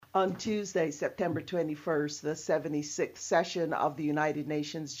On Tuesday, September 21st, the 76th session of the United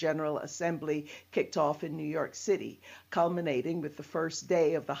Nations General Assembly kicked off in New York City, culminating with the first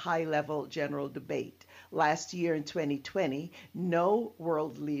day of the high-level general debate. Last year in 2020, no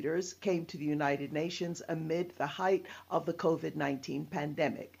world leaders came to the United Nations amid the height of the COVID-19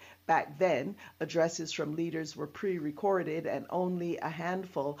 pandemic. Back then, addresses from leaders were pre-recorded and only a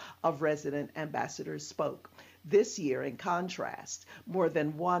handful of resident ambassadors spoke. This year, in contrast, more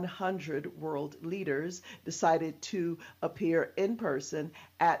than 100 world leaders decided to appear in person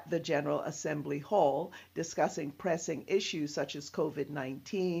at the General Assembly Hall, discussing pressing issues such as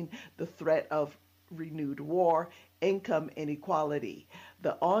COVID-19, the threat of renewed war, income inequality.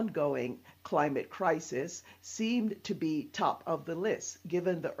 The ongoing climate crisis seemed to be top of the list,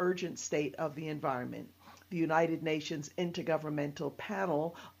 given the urgent state of the environment. The United Nations Intergovernmental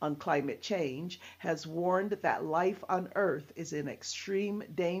Panel on Climate Change has warned that life on Earth is in extreme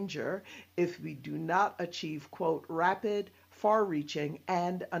danger if we do not achieve, quote, rapid, far-reaching,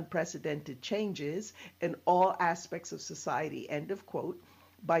 and unprecedented changes in all aspects of society, end of quote,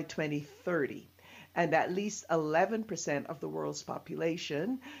 by 2030. And at least 11% of the world's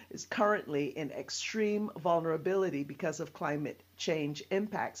population is currently in extreme vulnerability because of climate change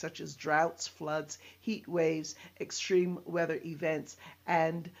impacts such as droughts, floods, heat waves, extreme weather events,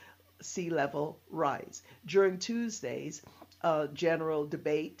 and sea level rise. During Tuesday's general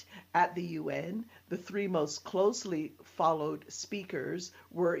debate at the UN, the three most closely followed speakers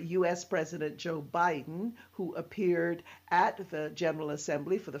were U.S. President Joe Biden, who appeared at the General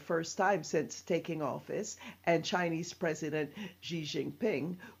Assembly for the first time since taking office, and Chinese President Xi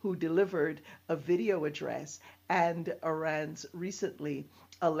Jinping, who delivered a video address, and Iran's recently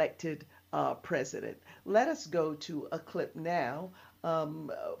elected president. Let us go to a clip now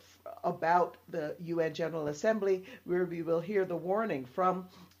about the UN General Assembly, where we will hear the warning from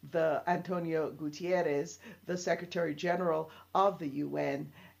the Antonio Gutierrez, the Secretary General of the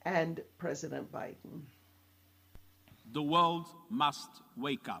UN, and President Biden. The world must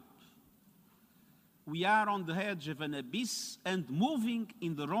wake up. We are on the edge of an abyss and moving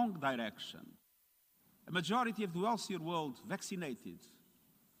in the wrong direction. A majority of the wealthier world vaccinated,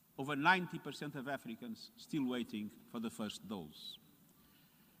 over 90% of Africans still waiting for the first dose.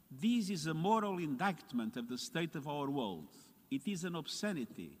 This is a moral indictment of the state of our world. It is an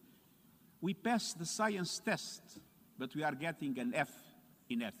obscenity. We passed the science test, but we are getting an F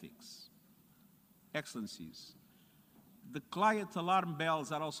in ethics. Excellencies, the climate alarm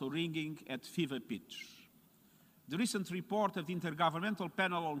bells are also ringing at fever pitch. The recent report of the Intergovernmental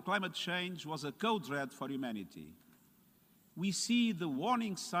Panel on Climate Change was a code red for humanity. We see the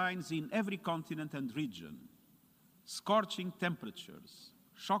warning signs in every continent and region: scorching temperatures,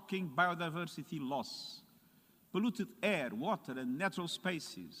 shocking biodiversity loss, polluted air, water, and natural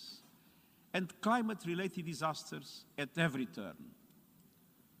spaces, and climate-related disasters at every turn.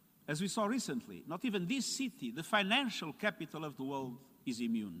 As we saw recently, not even this city, the financial capital of the world, is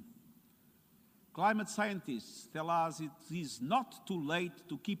immune. Climate scientists tell us it is not too late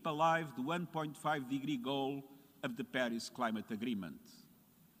to keep alive the 1.5-degree goal of the Paris Climate Agreement.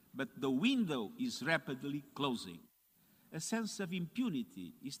 But the window is rapidly closing. A sense of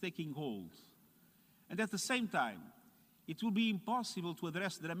impunity is taking hold. And at the same time, it will be impossible to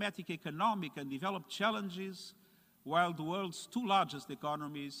address dramatic economic and development challenges while the world's two largest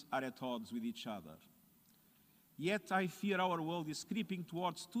economies are at odds with each other. Yet I fear our world is creeping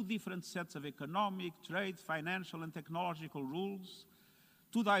towards two different sets of economic, trade, financial, and technological rules,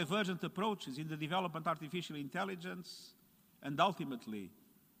 two divergent approaches in the development of artificial intelligence, and ultimately,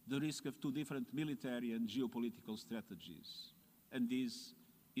 the risk of two different military and geopolitical strategies. And this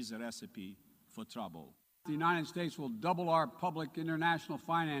is a recipe for trouble. The United States will double our public international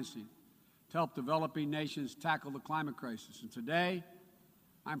financing to help developing nations tackle the climate crisis. And today,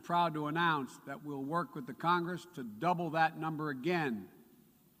 I'm proud to announce that we'll work with the Congress to double that number again,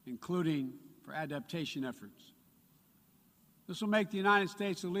 including for adaptation efforts. This will make the United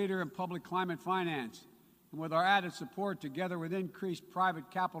States a leader in public climate finance, and with our added support, together with increased private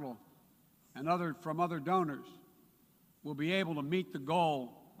capital and from other donors, we'll be able to meet the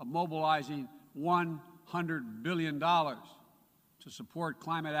goal of mobilizing $100 billion to support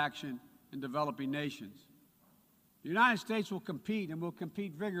climate action in developing nations. The United States will compete, and will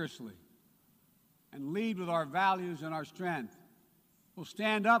compete vigorously, and lead with our values and our strength. We'll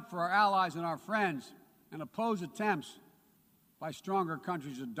stand up for our allies and our friends and oppose attempts by stronger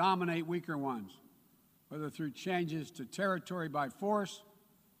countries to dominate weaker ones, whether through changes to territory by force,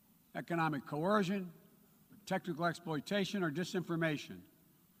 economic coercion, technical exploitation, or disinformation.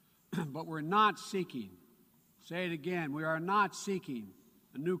 But we're not seeking, say it again, we are not seeking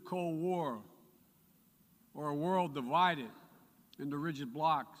a new Cold War, or a world divided into rigid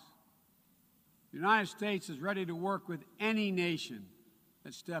blocs. The United States is ready to work with any nation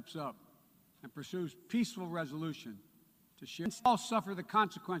that steps up and pursues peaceful resolution to share and all suffer the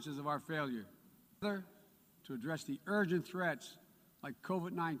consequences of our failure. Further, to address the urgent threats like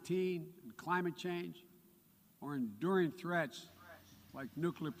COVID-19 and climate change, or enduring threats like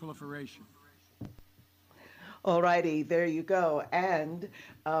nuclear proliferation. All righty, there you go. And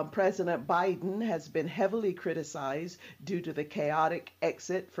President Biden has been heavily criticized due to the chaotic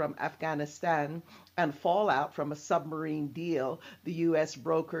exit from Afghanistan and fallout from a submarine deal the U.S.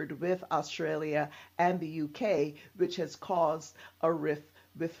 brokered with Australia and the U.K., which has caused a rift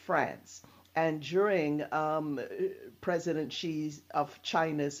with France. And during President Xi of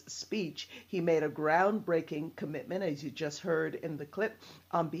China's speech, he made a groundbreaking commitment, as you just heard in the clip,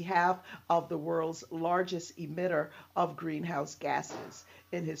 on behalf of the world's largest emitter of greenhouse gases.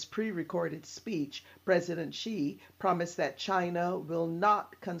 In his pre-recorded speech, President Xi promised that China will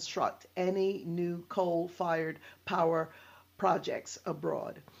not construct any new coal-fired power projects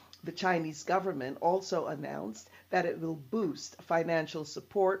abroad. The Chinese government also announced that it will boost financial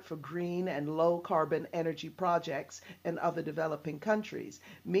support for green and low-carbon energy projects in other developing countries.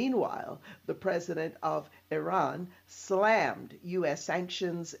 Meanwhile, the president of Iran slammed U.S.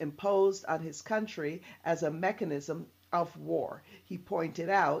 sanctions imposed on his country as a mechanism of war. He pointed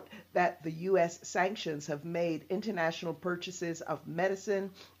out that the U.S. sanctions have made international purchases of medicine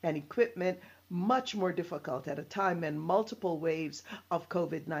and equipment much more difficult at a time when multiple waves of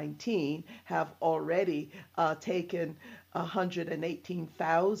COVID-19 have already taken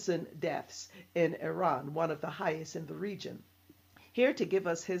 118,000 deaths in Iran, one of the highest in the region. Here to give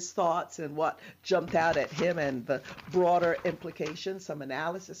us his thoughts and what jumped out at him and the broader implications, some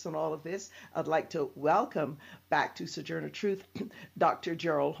analysis on all of this, I'd like to welcome back to Sojourner Truth Dr.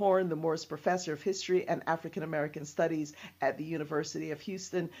 Gerald Horne, the Morris Professor of History and African American Studies at the University of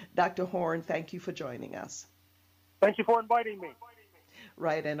Houston. Dr. Horne, thank you for joining us. Thank you for inviting me.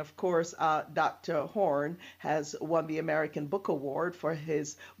 Right, and of course, Dr. Horne has won the American Book Award for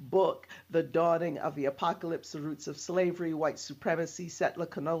his book, The Dawning of the Apocalypse, The Roots of Slavery, White Supremacy, Settler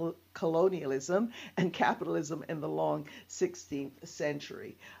Colonialism, and Capitalism in the Long 16th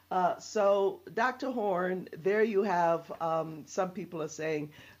Century. So, Dr. Horne, there you have, some people are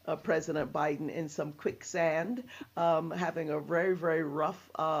saying President Biden in some quicksand, having a very, very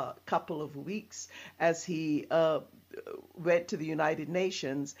rough couple of weeks as he went to the United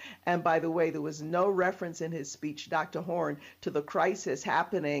Nations. And by the way, there was no reference in his speech, Dr. Horne, to the crisis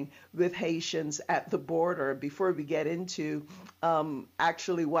happening with Haitians at the border. Before we get into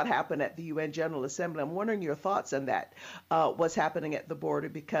actually what happened at the UN General Assembly, I'm wondering your thoughts on that, what's happening at the border,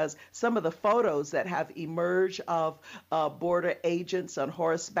 because some of the photos that have emerged of border agents on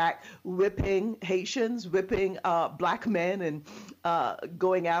horseback whipping Haitians, whipping black men, and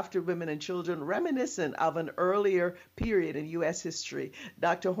going after women and children, reminiscent of an earlier period in U.S. history.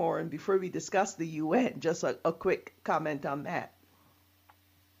 Dr. Horne, before we discuss the UN, just a quick comment on that.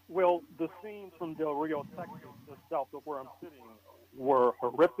 Well, the scenes from Del Rio, Texas, just south of where I'm sitting, were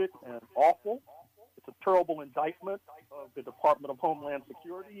horrific and awful. It's a terrible indictment of the Department of Homeland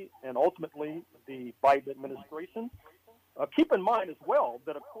Security and ultimately the Biden administration. Keep in mind as well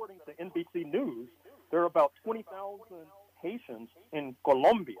that according to NBC News, there are about 20,000 Haitians in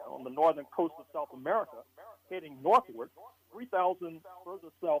Colombia on the northern coast of South America heading northward, 3,000 further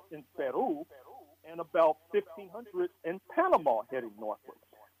south in Peru, and about 1,500 in Panama heading northward.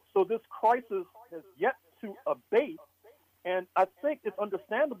 So this crisis has yet to abate, and I think it's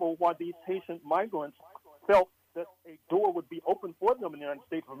understandable why these Haitian migrants felt that a door would be open for them in the United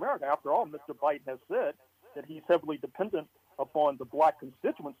States of America. After all, Mr. Biden has said that he's heavily dependent upon the black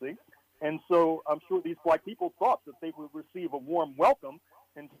constituency, and so I'm sure these black people thought that they would receive a warm welcome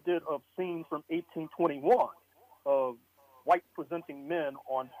instead of scenes from 1821 of white presenting men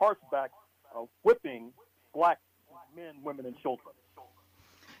on horseback whipping black men, women, and children.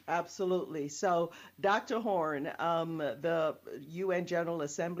 Absolutely. So, Dr. Horne, the UN General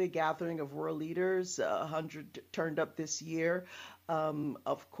Assembly gathering of world leaders, 100 turned up this year.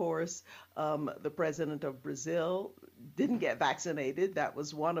 Of course, the president of Brazil didn't get vaccinated. That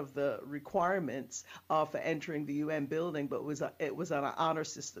was one of the requirements for entering the UN building, but it was on an honor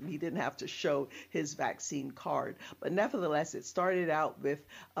system. He didn't have to show his vaccine card. But nevertheless, it started out with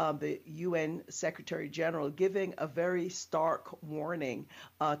the UN Secretary General giving a very stark warning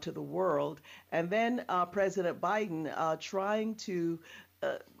to the world. And then President Biden trying to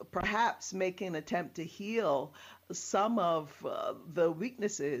perhaps make an attempt to heal some of the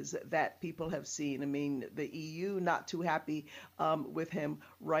weaknesses that people have seen. I mean, the EU not too happy with him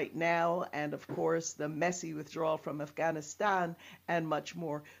right now, and of course, the messy withdrawal from Afghanistan and much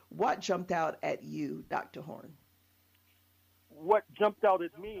more. What jumped out at you, Dr. Horne? What jumped out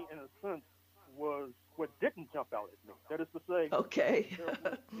at me, in a sense, was what didn't jump out at me. That is to say, okay. there was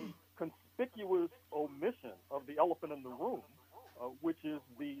a conspicuous omission of the elephant in the room, which is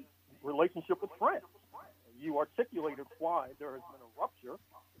the relationship with France. You articulated why there has been a rupture.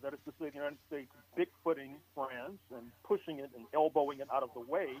 That is to say, the United States bigfooting France and pushing it and elbowing it out of the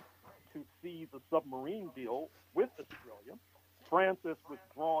way to seize a submarine deal with Australia. France has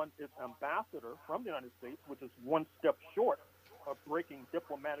withdrawn its ambassador from the United States, which is one step short of breaking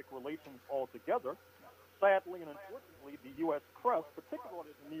diplomatic relations altogether. Sadly and unfortunately, the U.S. press,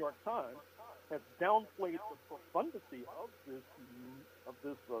 particularly the New York Times, has downplayed the profundity of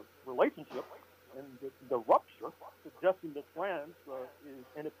this relationship and the rupture, suggesting that France is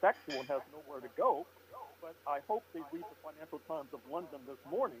ineffectual and has nowhere to go. But I hope they read the Financial Times of London this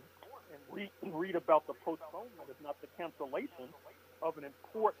morning and read about the postponement, if not the cancellation, of an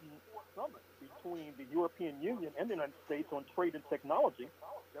important summit between the European Union and the United States on trade and technology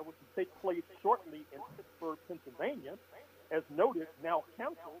that was to take place shortly in Pittsburgh, Pennsylvania. As noted, now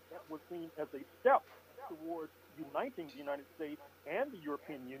canceled, that was seen as a step towards uniting the United States and the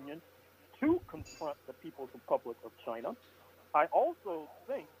European Union to confront the People's Republic of China. I also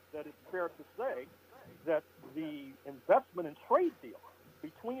think that it's fair to say that the investment and trade deal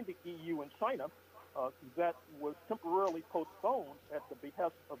between the EU and China that was temporarily postponed at the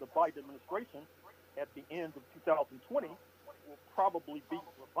behest of the Biden administration at the end of 2020 will probably be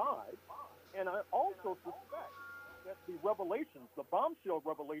revived. And I also suspect that the revelations, the bombshell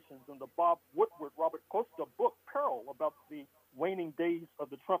revelations in the Bob Woodward, Robert Costa book, Peril, about the waning days of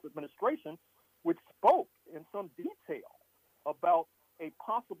the Trump administration, which spoke in some detail about a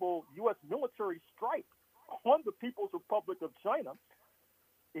possible U.S. military strike on the People's Republic of China,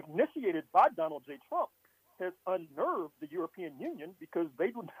 initiated by Donald J. Trump, has unnerved the European Union because they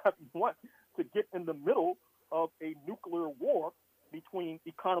do not want to get in the middle of a nuclear war between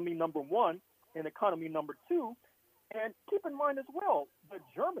economy number one and economy number two. And keep in mind as well that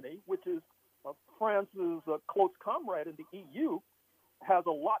Germany, which is France's close comrade in the EU, has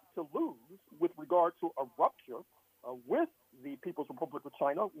a lot to lose with regard to a rupture with the People's Republic of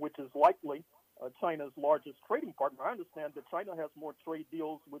China, which is likely China's largest trading partner. I understand that China has more trade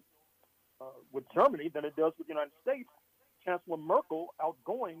deals with Germany than it does with the United States. Chancellor Merkel,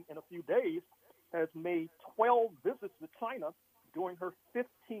 outgoing in a few days, has made 12 visits to China during her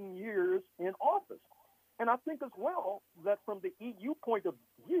 15 years in office. And I think as well that from the EU point of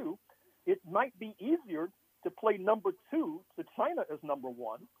view, it might be easier to play number two to China as number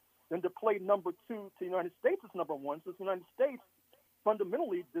one than to play number two to the United States as number one, since the United States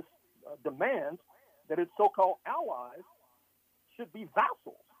fundamentally demands that its so-called allies should be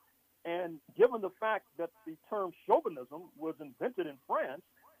vassals. And given the fact that the term chauvinism was invented in France,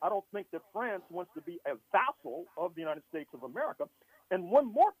 I don't think that France wants to be a vassal of the United States of America. And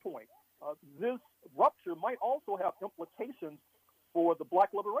one more point, this rupture might also have implications for the Black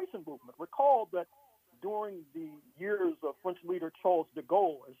liberation movement. Recall that during the years of French leader Charles de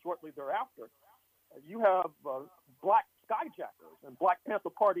Gaulle and shortly thereafter, you have black skyjackers and Black Panther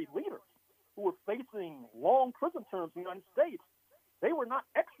Party leaders who were facing long prison terms in the United States. They were not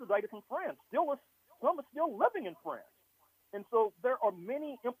extradited from France. Some are still living in France. And so there are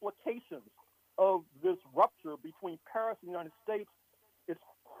many implications of this rupture between Paris and the United States. It's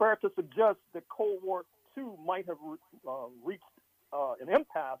fair to suggest that Cold War II might have reached an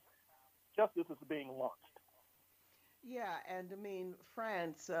impasse just as it's being launched. Yeah, and I mean,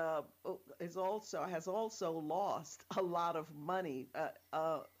 France has also lost a lot of money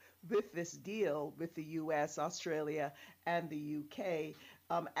with this deal with the U.S., Australia, and the UK.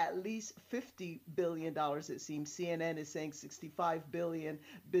 At least $50 billion, it seems. CNN is saying $65 billion.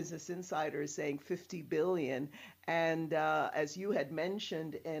 Business Insider is saying $50 billion. And as you had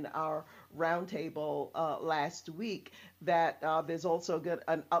mentioned in our roundtable last week, that there's also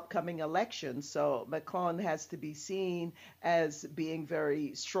an upcoming election. So Macron has to be seen as being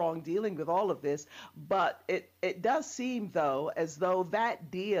very strong dealing with all of this. But it does seem, though, as though that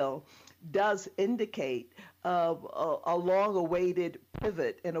deal does indicate a long-awaited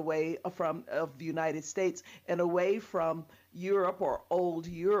pivot in a way of the United States and away from Europe or old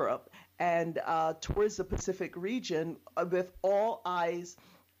Europe and towards the Pacific region with all eyes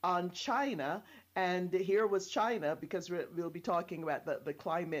on China. And here was China, because we'll be talking about the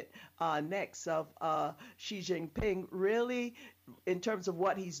climate next, of Xi Jinping really in terms of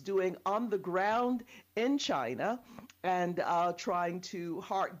what he's doing on the ground in China, and trying to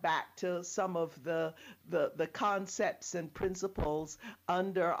hark back to some of the concepts and principles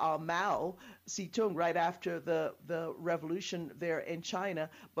under Mao Zedong right after the revolution there in China,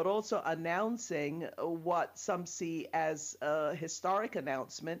 but also announcing what some see as a historic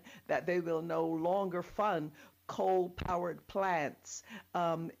announcement that they will no longer fund coal-powered plants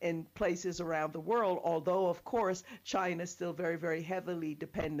in places around the world, although, of course, China is still very, very heavily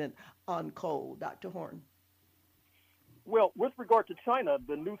dependent on coal. Dr. Horn. Well, with regard to China,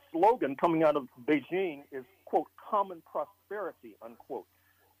 the new slogan coming out of Beijing is, quote, common prosperity, unquote.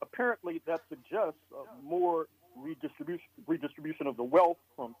 Apparently, that suggests more redistribution of the wealth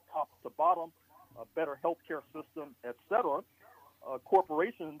from top to bottom, a better healthcare system, etc.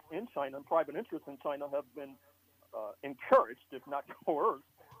 Corporations in China and private interests in China have been encouraged, if not coerced,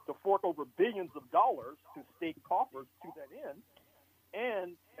 to fork over billions of dollars to state coffers to that end.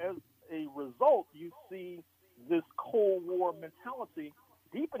 And as a result, you see this Cold War mentality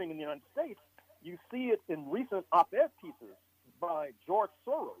deepening in the United States. You see it in recent op-ed pieces by George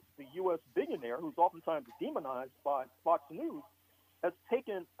Soros, the U.S. billionaire who's oftentimes demonized by Fox News, has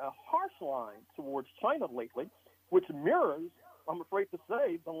taken a harsh line towards China lately, which mirrors, I'm afraid to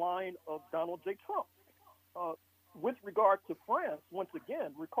say, the line of Donald J. Trump. With regard to France, once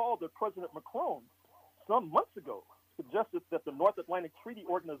again, recall that President Macron, some months ago, suggested that the North Atlantic Treaty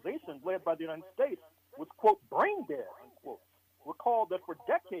Organization, led by the United States, was, quote, brain dead, unquote. Recall that for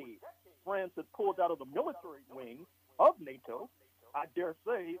decades, France had pulled out of the military wing of NATO. I dare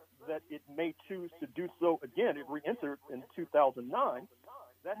say that it may choose to do so again. It re-entered in 2009.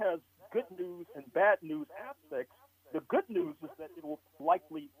 That has good news and bad news aspects. The good news is that it will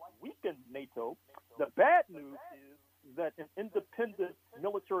likely weaken NATO. The bad news is that an independent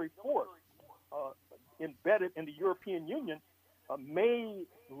military force embedded in the European Union may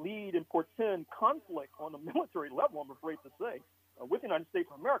lead and portend conflict on a military level, I'm afraid to say, with the United States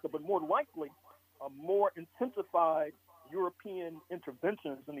of America, but more likely more intensified European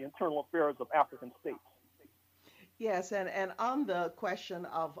interventions in the internal affairs of African states. Yes, and on the question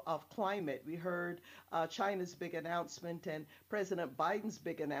of climate, we heard China's big announcement and President Biden's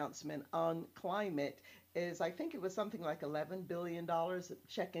big announcement on climate is, I think it was something like $11 billion,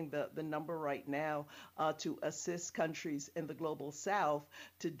 checking the number right now, to assist countries in the global south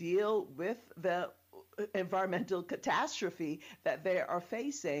to deal with the environmental catastrophe that they are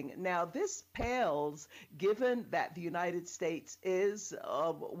facing. Now, this pales, given that the United States is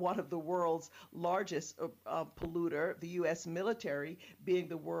one of the world's largest polluter, the U.S. military being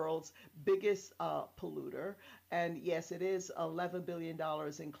the world's biggest polluter. And yes, it is $11 billion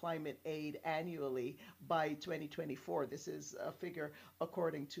in climate aid annually by 2024. This is a figure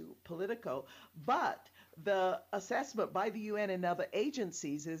according to Politico. But the assessment by the UN and other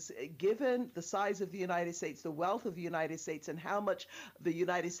agencies is, given the size of the United States, the wealth of the United States, and how much the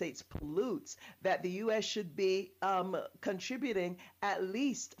United States pollutes, that the U.S. should be contributing at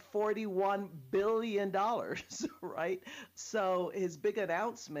least $41 billion, right? So his big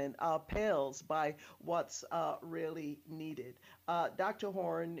announcement pales by what's really needed. Dr.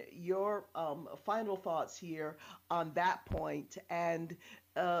 Horn, your final thoughts here on that point, and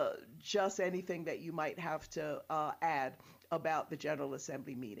just anything that you might have to add about the General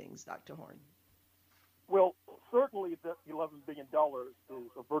Assembly meetings, Dr. Horn. Well, certainly that $11 billion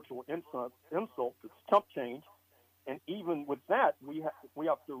is a virtual insult. It's chump change. And even with that, we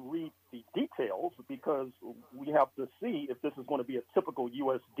have to read the details, because we have to see if this is going to be a typical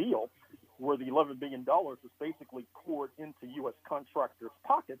U.S. deal where the $11 billion is basically poured into U.S. contractors'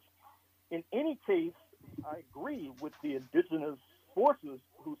 pockets. In any case, I agree with the indigenous forces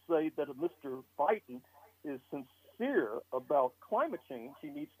who say that if Mr. Biden is sincere about climate change, he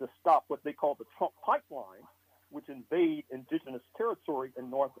needs to stop what they call the Trump pipeline, which invade indigenous territory in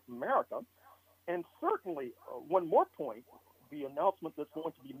North America. And certainly, one more point, the announcement that's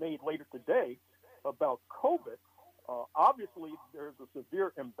going to be made later today about COVID, obviously there's a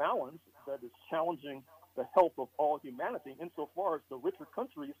severe imbalance that is challenging the health of all humanity, insofar as the richer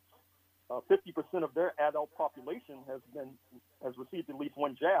countries, 50% of their adult population has received at least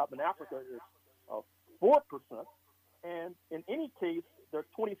one jab, and Africa is 4%. And in any case, there are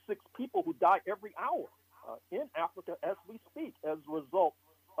 26 people who die every hour in Africa as we speak as a result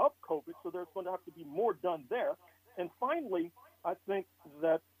of COVID, so there's going to have to be more done there. And finally, I think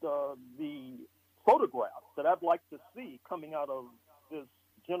that the photograph that I'd like to see coming out of this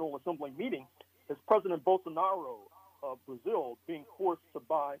General Assembly meeting is President Bolsonaro of Brazil being forced to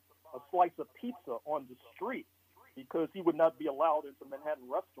buy a slice of pizza on the street because he would not be allowed into Manhattan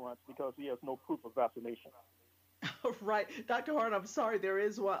restaurants because he has no proof of vaccination. Right. Dr. Horn, I'm sorry, there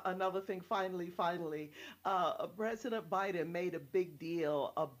is another thing. Finally, President Biden made a big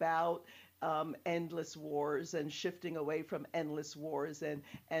deal about endless wars and shifting away from endless wars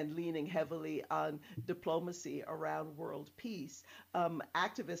and leaning heavily on diplomacy around world peace.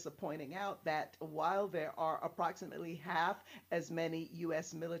 Activists are pointing out that while there are approximately half as many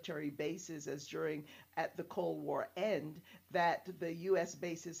U.S. military bases as during at the Cold War end, that the U.S.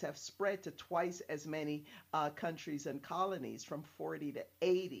 bases have spread to twice as many countries and colonies, from 40 to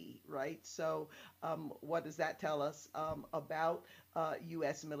 80, right? So what does that tell us about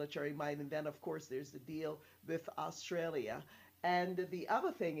U.S. military might? And then, of course, there's the deal with Australia. And the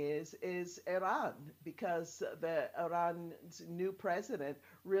other thing is Iran, because the Iran's new president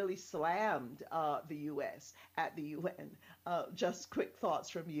really slammed the U.S. at the UN. Just quick thoughts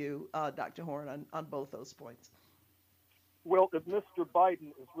from you, Dr. Horn, on both those points. Well, if Mr. Biden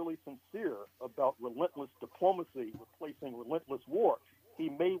is really sincere about relentless diplomacy replacing relentless war, he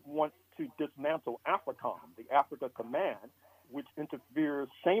may want to dismantle AFRICOM, the Africa Command, which interferes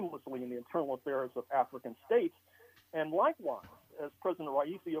shamelessly in the internal affairs of African states. And likewise, as President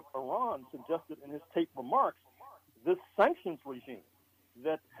Raisi of Iran suggested in his taped remarks, this sanctions regime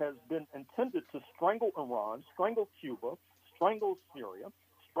that has been intended to strangle Iran, strangle Cuba, strangle Syria,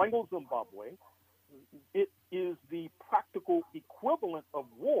 strangle Zimbabwe, it is the practical equivalent of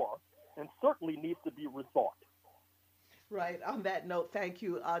war and certainly needs to be rethought. Right. On that note, thank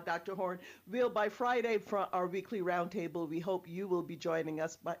you, Dr. Horn. Will, by Friday for our weekly roundtable, we hope you will be joining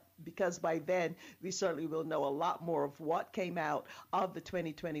us, because by then we certainly will know a lot more of what came out of the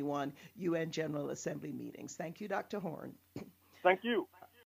 2021 UN General Assembly meetings. Thank you, Dr. Horn. Thank you.